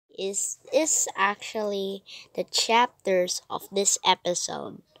is actually the chapters of this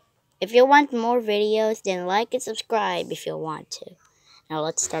episode. If you want more videos, then like and subscribe if you want to. Now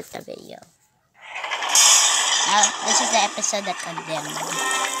let's start the video. Now, this is the episode that condemned.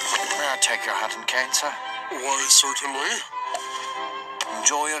 May I take your hat and cane, sir? Why, certainly.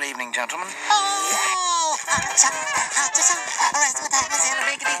 Enjoy your evening, gentlemen. Oh,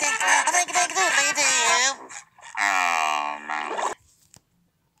 man.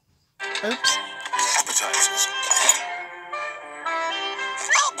 Oops. Appetizers.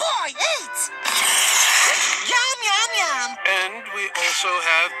 Oh boy, eat! Yum, yum, yum! And we also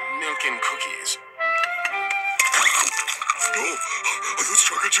have milk and cookies. Oh, are those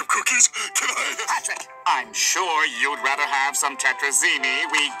chocolate chip cookies? Can I? Patrick, I'm sure you'd rather have some tetrazzini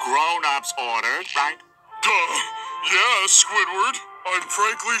we grown-ups ordered, right? Duh. Yeah, Squidward. I'm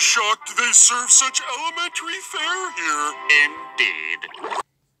frankly shocked they serve such elementary fare here. Indeed.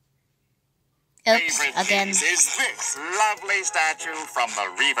 Oops, Favorite again. piece is this lovely statue from the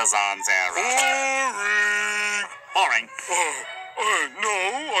Renaissance era. Boring. Boring. No,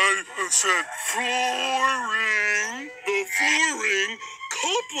 I said flooring. The flooring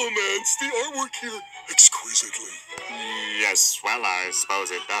complements the artwork here exquisitely. Yes, well, I suppose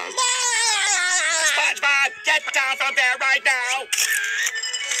it does. SpongeBob, get down from there right now!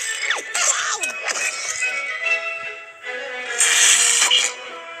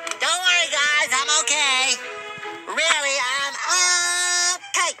 Don't worry, guys, I'm okay. Really, I'm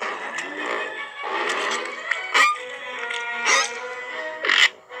okay.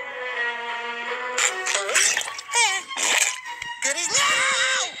 There. Good as new!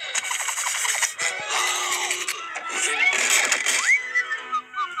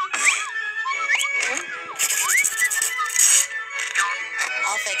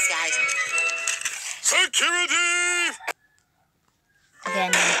 All fixed, guys. Security!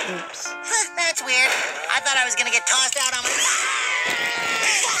 Again, oops. That's weird. I thought I was gonna get tossed out on my...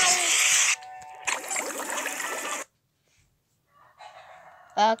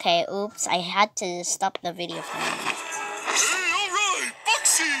 Okay, oops. I had to stop the video for a minute. Hey, all right, box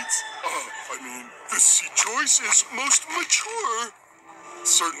seats. This seat choice is most mature.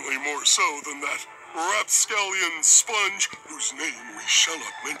 Certainly more so than that rapscallion sponge, whose name we shall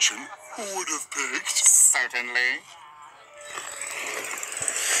not mention, would have picked. Certainly.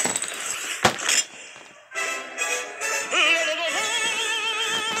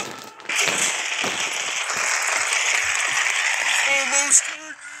 Almost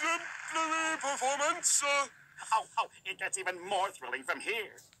exemplary performance. Oh, it gets even more thrilling from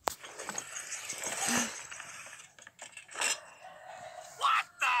here. What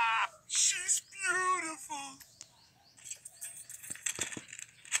the? She's beautiful.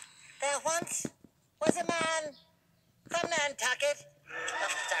 There once was a man from Nantucket. Oh,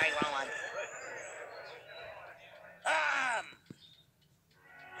 sorry, wrong one.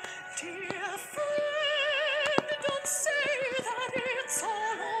 Dear friend, don't say that it's all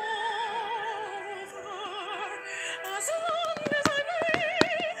over. As long as I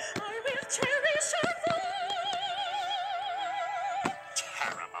may, I will cherish our love.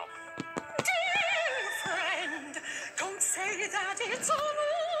 Terrible. Dear friend, don't say that it's all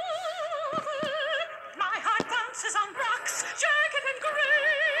over. My heart bounces on rocks, jagged and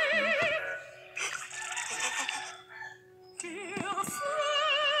gray. Dear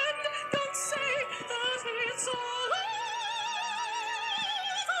friend, don't say that it's all over.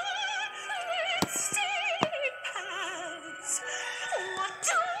 It still has. What do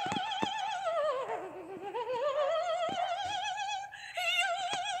you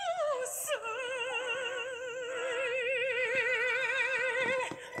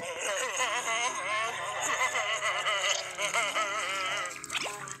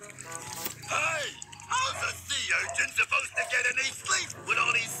Hey, how's a sea urchin supposed to get any sleep with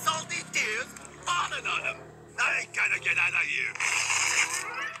all these salty tears falling on him? I gotta get out of here.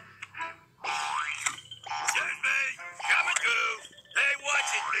 Excuse me, coming through. Hey,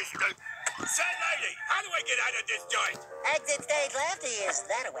 watch it, mister. Sad lady, how do I get out of this joint? Exit stage left is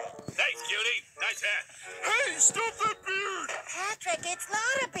that away. Thanks, cutie. Nice hat. Hey, stop that beard. Patrick, it's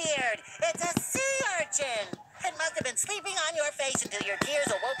not a beard. It's a sea urchin. It must have been sleeping on your face until your tears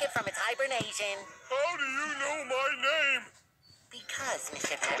awoke it from its hibernation. How do you know my name? Because,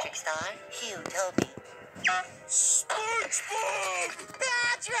 Mr. Patrick Star, you told me. SpongeBob!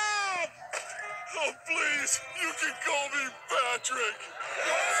 Patrick! Oh, please, you can call me Patrick.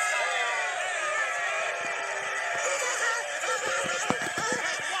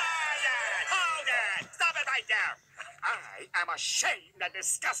 Quiet! Hold it! Stop it right there! I am ashamed that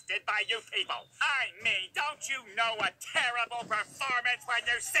disgusted by you people. I mean, don't you know a terrible performance when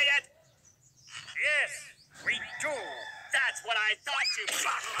you see it? Yes, we do. That's what I thought you...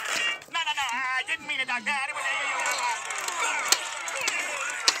 No, I didn't mean it like that. It was...